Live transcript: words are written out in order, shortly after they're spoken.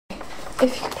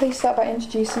If you could please start by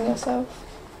introducing yourself.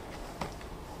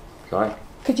 Sorry?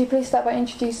 Could you please start by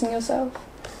introducing yourself?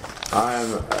 I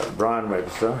am Brian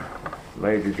Webster,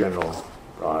 Major General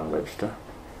Brian Webster,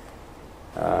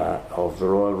 of the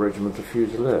Royal Regiment of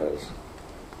Fusiliers.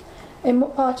 In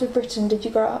what part of Britain did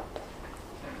you grow up?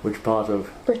 Which part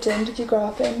of? Britain did you grow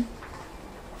up in?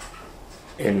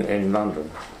 In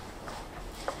London.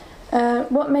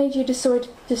 What made you decide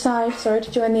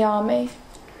to join the army?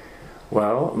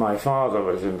 Well, my father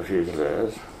was in the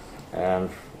Fusiliers, and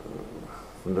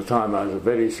from the time I was a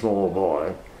very small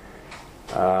boy,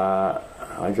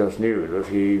 I just knew that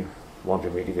he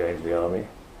wanted me to go into the army,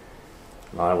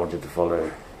 and I wanted to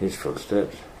follow his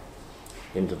footsteps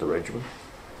into the regiment.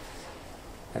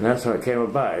 And that's how it came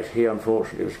about. He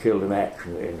unfortunately was killed in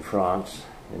action in France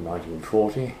in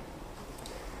 1940,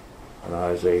 when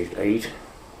I was aged 8,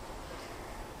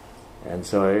 and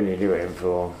so I only knew him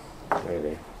for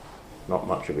really not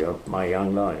much of my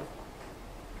young life.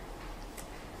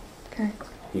 Okay.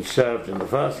 He served in the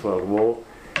First World War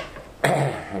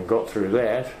and got through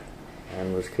that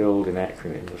and was killed in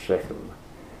action in the Second,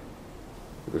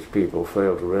 because people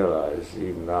fail to realise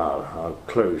even now how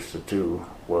close the two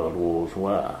world wars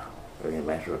were in a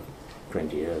matter of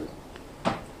 20 years.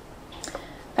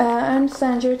 I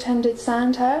understand you attended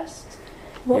Sandhurst.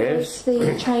 What was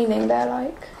the training there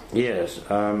like? Yes,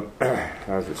 I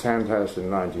was at Sandhurst in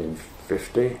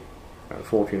 1950,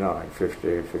 49,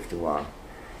 50, 51.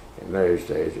 In those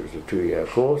days it was a 2-year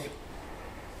course.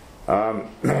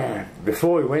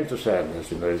 Before we went to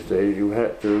Sandhurst in those days, you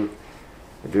had to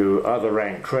do other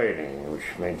rank training, which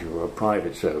meant you were a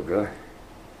private soldier,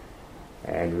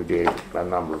 and we did a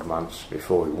number of months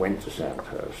before we went to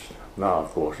Sandhurst. Now, of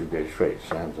course, you go straight to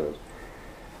Sandhurst.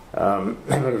 But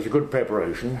it was a good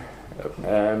preparation,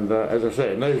 and as I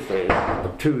say, in those days,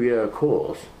 a 2-year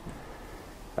course.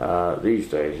 These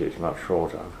days it's much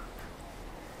shorter.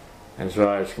 And so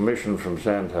I was commissioned from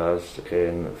Sandhurst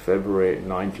in February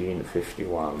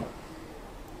 1951.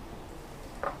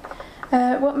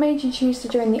 What made you choose to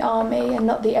join the army and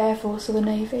not the Air Force or the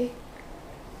Navy?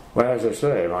 Well, as I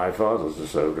say, my father's a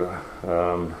soldier,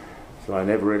 so I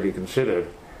never really considered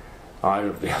either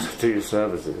of the other two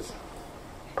services.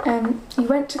 You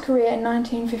went to Korea in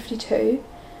 1952.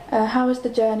 How was the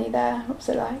journey there? What was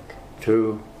it like?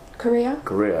 To? Korea?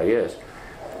 Korea, yes.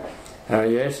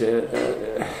 Yes,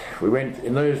 we went,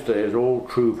 in those days, all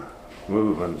troop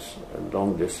movements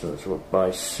long distance were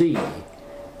by sea.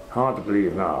 Hard to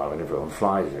believe now when everyone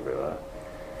flies everywhere.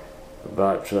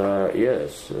 But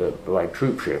yes, by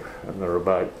troop ship, and there are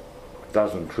about a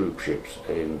dozen troop ships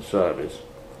in service.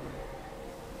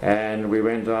 And we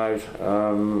went out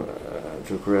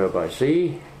to Korea by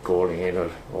sea, calling in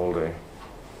at all the,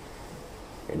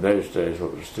 in those days,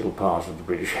 what was still part of the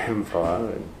British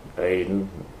Empire, in Aden,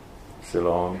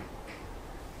 Ceylon,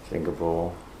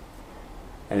 Singapore,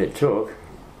 and it took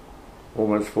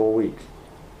almost 4 weeks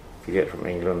to get from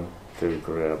England to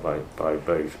Korea by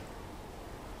boat.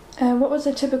 What was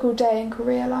a typical day in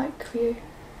Korea like for you?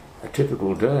 A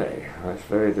typical day? That's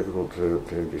very difficult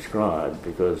to describe,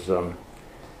 because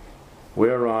we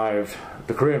arrived,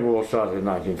 the Korean War started in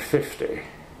 1950,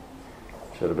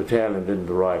 so the battalion didn't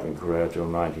arrive in Korea till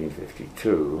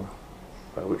 1952,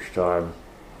 by which time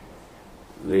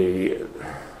the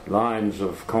lines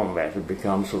of combat had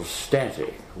become sort of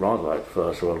static, rather like the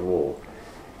First World War,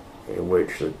 in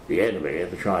which the enemy,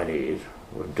 the Chinese,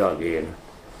 were dug in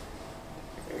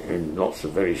lots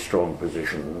of very strong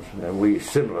positions, and we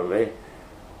similarly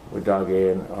were dug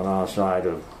in on our side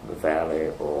of the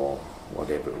valley or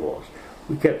whatever it was.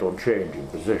 We kept on changing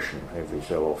position every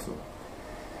so often.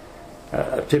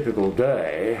 A typical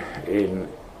day in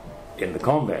the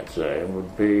combat zone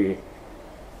would be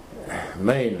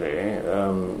mainly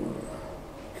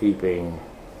keeping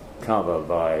cover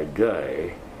by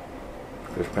day,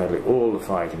 because apparently all the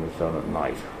fighting was done at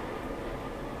night.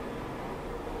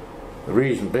 The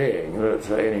reason being that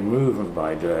any movement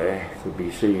by day could be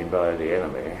seen by the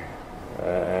enemy,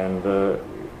 and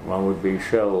one would be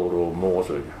shelled or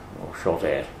mortared or shot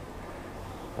at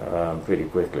pretty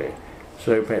quickly.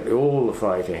 So apparently all the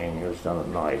fighting was done at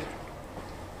night.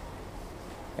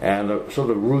 And a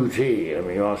sort of routine, I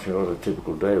mean, you asked me what a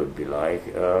typical day would be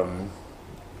like.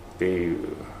 The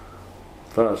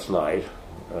first light,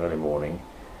 early morning,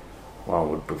 one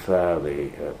would prepare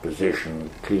the position,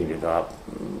 clean it up,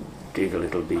 dig a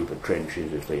little deeper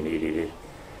trenches if they needed it.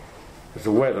 Because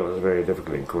the weather was very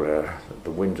difficult in Korea.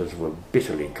 The winters were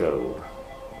bitterly cold,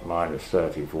 minus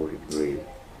 30, 40 degrees.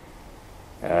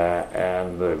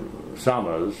 And the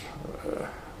summers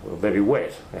were very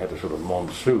wet. They had a sort of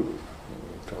monsoon,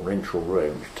 torrential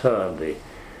rain, which turned the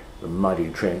the muddy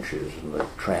trenches and the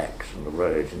tracks and the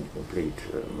roads in complete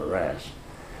morass.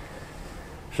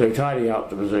 So tidying up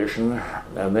the position,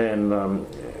 and then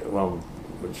one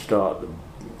would start the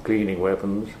cleaning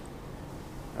weapons,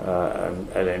 and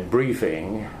then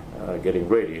briefing, getting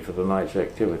ready for the night's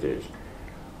activities,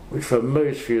 which for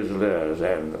most Fusiliers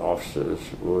and officers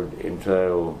would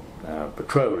entail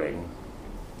patrolling,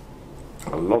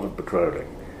 a lot of patrolling,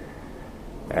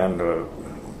 and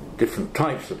different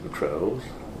types of patrols,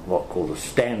 what called a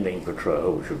standing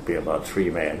patrol, which would be about 3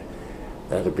 men,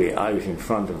 that would be out in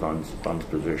front of one's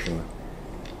position,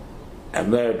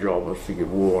 and their job was to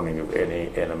give warning of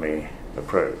any enemy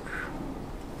approach.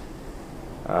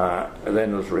 And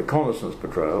then there's a reconnaissance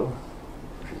patrol,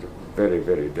 which is a very,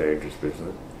 very dangerous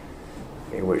business,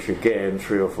 in which again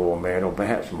 3 or 4 men, or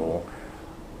perhaps more,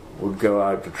 would go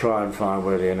out to try and find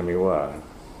where the enemy were.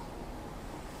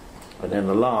 And then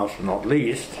the last but not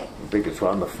least, the biggest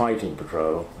one, the fighting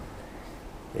patrol,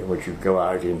 in which you go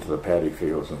out into the paddy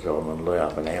fields and so on and lay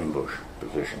up an ambush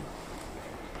position.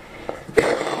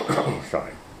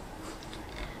 Sorry.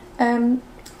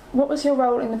 What was your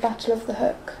role in the Battle of the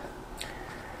Hook?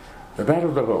 The Battle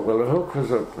of the Hook. Well, the Hook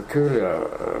was a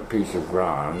peculiar piece of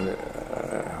ground,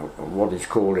 what is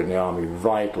called in the army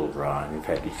vital ground. In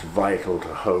fact, it's vital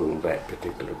to hold that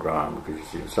particular ground because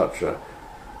it's in such an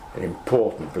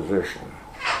important position.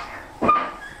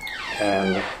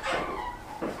 And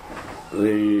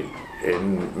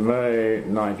in May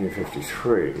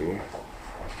 1953,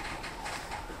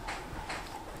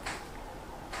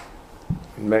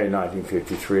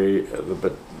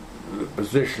 the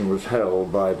position was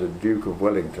held by the Duke of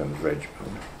Wellington's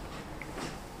regiment,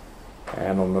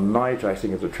 and on the night, I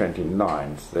think of the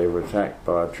 29th, they were attacked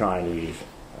by a Chinese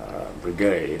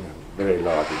brigade, very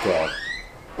large attack,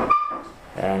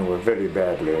 and were very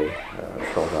badly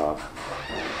shot up.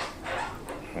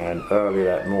 And early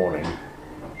that morning,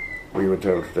 we were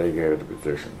told to take over the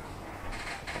position.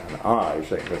 And I,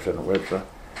 Second Lieutenant Webster,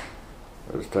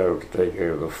 was told to take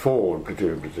over the forward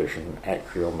platoon position,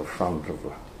 actually on the front of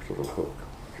the sort of hook,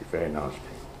 which is very nasty.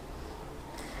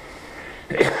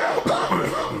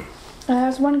 I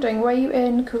was wondering, were you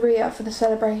in Korea for the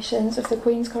celebrations of the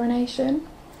Queen's coronation?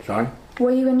 Sorry?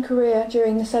 Were you in Korea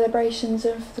during the celebrations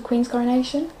of the Queen's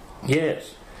coronation?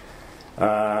 Yes.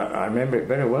 I remember it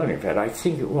very well, in fact. I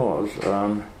think it was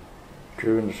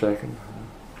during the second.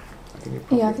 I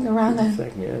think around then.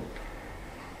 Second, yeah.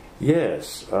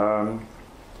 Yes.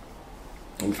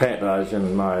 In fact, I was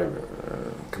in my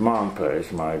command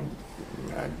post, my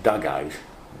dugout,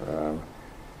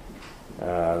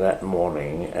 that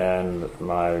morning, and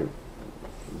my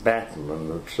batsman,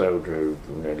 the soldier who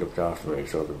looked after me,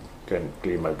 sort of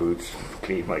cleaned my boots,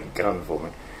 cleaned my gun for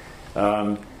me.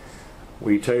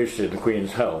 We toasted the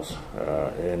Queen's health,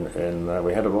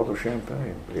 we had a bottle of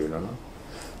champagne, believe it or not.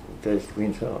 We toasted the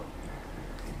Queen's health.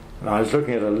 And I was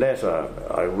looking at a letter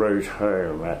I wrote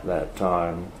home at that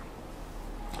time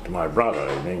to my brother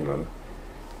in England,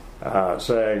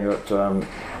 saying that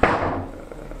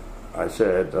I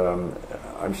said,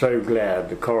 I'm so glad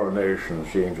the coronation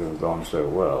seemed to have gone so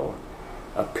well.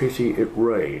 A pity it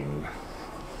rained.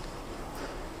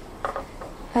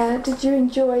 Did you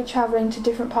enjoy travelling to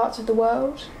different parts of the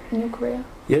world in your career?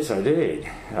 Yes, I did.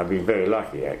 I've been very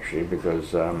lucky, actually,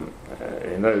 because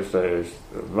in those days,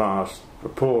 a vast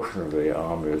proportion of the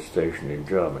army was stationed in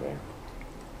Germany.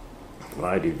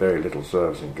 I did very little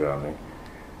service in Germany.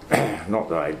 Not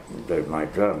that I don't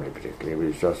like Germany particularly, but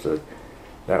it's just that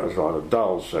that was rather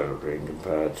dull soldiering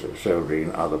compared to soldiering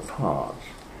in other parts.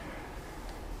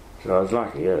 So I was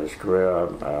lucky, yes, Korea,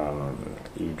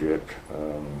 Egypt,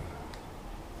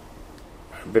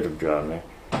 a bit of Germany,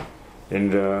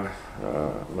 India,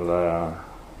 Malaya,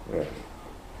 yes,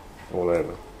 all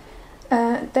over.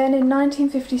 Then in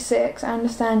 1956, I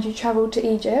understand you travelled to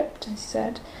Egypt, as you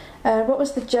said. What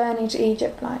was the journey to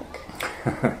Egypt like?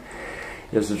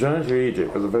 Yes, the journey to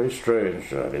Egypt was a very strange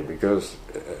journey because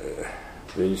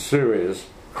the Suez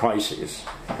crisis,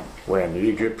 when the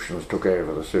Egyptians took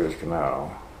over the Suez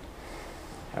Canal,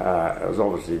 was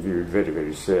obviously viewed very,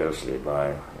 very seriously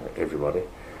by everybody.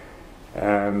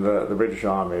 And the British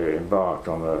Army embarked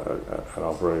on an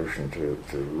operation to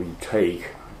retake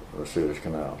the Suez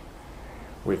Canal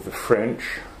with the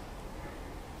French,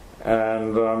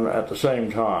 and at the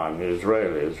same time the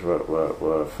Israelis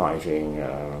were fighting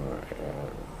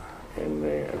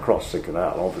across the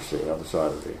canal, obviously the other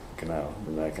side of the canal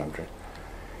in their country.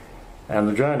 And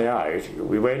the journey out,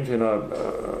 we went in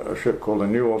a ship called the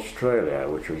New Australia,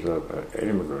 which was an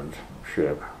immigrant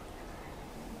ship.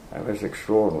 It was an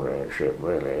extraordinary ship,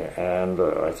 really, and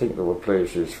I think there were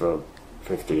places for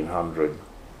 1,500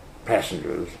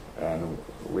 passengers and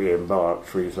we embarked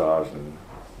 3,000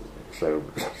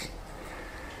 soldiers.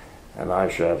 And I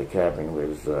shared a cabin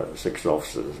with 6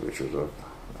 officers, which was a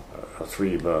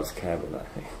 3-berth cabin, I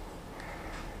think.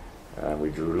 And we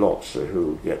drew lots of who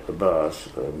would get the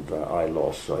berth, and I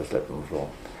lost, so I slept on the floor.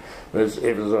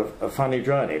 It was a funny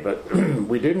journey, but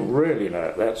we didn't really know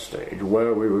at that stage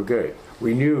where we were going.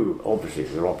 We knew, obviously,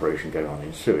 there was an operation going on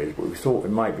in Suez, but we thought we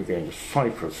might be going to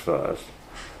Cyprus first,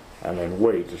 and then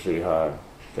wait to see how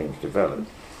things developed.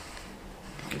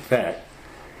 In fact,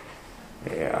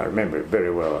 yeah, I remember it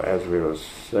very well, as we were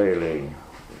sailing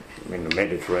in the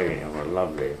Mediterranean on a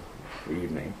lovely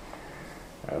evening,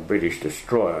 a British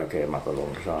destroyer came up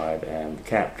alongside, and the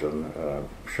captain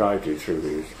shouted through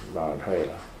his loud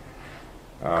hailer,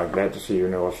 "Glad to see you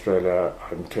in Australia.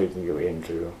 I'm taking you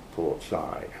into Port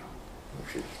Said,"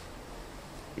 which is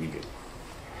Egypt.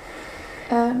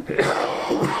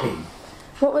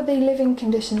 What were the living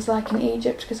conditions like in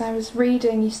Egypt? Because I was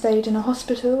reading you stayed in a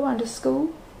hospital and a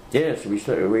school. Yes, we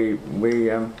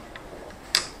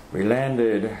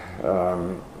landed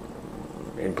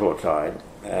in Port Said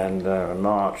and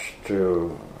marched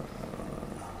to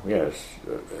a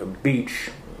beach,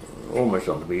 almost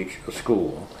on the beach, a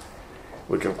school,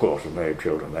 which of course had no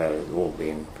children there, they'd all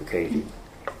been vacated.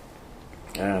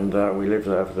 And we lived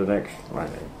there for the next, I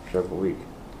don't know, several weeks.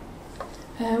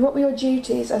 What were your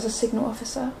duties as a signal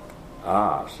officer?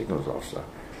 Signals officer.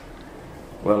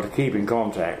 Well, to keep in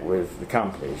contact with the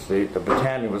companies, the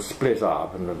battalion was split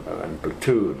up and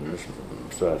platoons,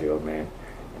 30 odd men,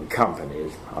 and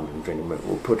companies, 120 men,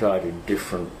 were put out in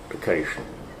different locations.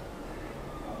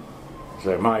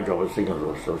 So my job as signals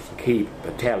officer was to keep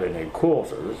battalion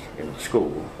headquarters in the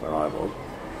school, where I was,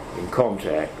 in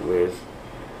contact with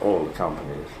all the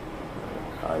companies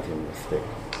out in the stick.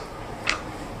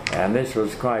 And this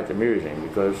was quite amusing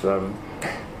because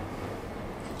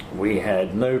we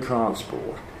had no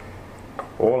transport.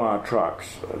 All our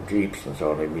trucks, jeeps and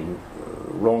so on, had been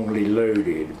wrongly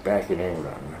loaded back in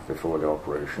England before the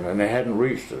operation, and they hadn't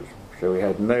reached us, so we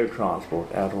had no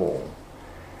transport at all,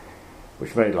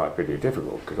 which made life pretty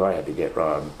difficult because I had to get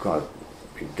round quite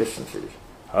big distances.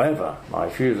 However, my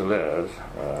Fusiliers,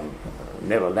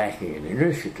 never lacking in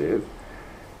initiative,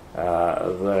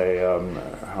 they,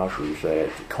 how shall we say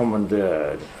it,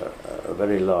 commandeered a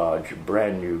very large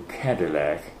brand new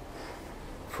Cadillac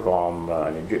from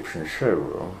an Egyptian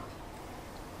showroom,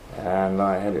 and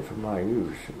I had it for my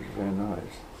use. It was very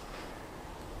nice.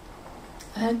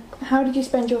 How did you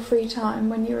spend your free time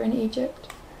when you were in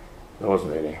Egypt? There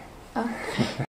wasn't any. Oh.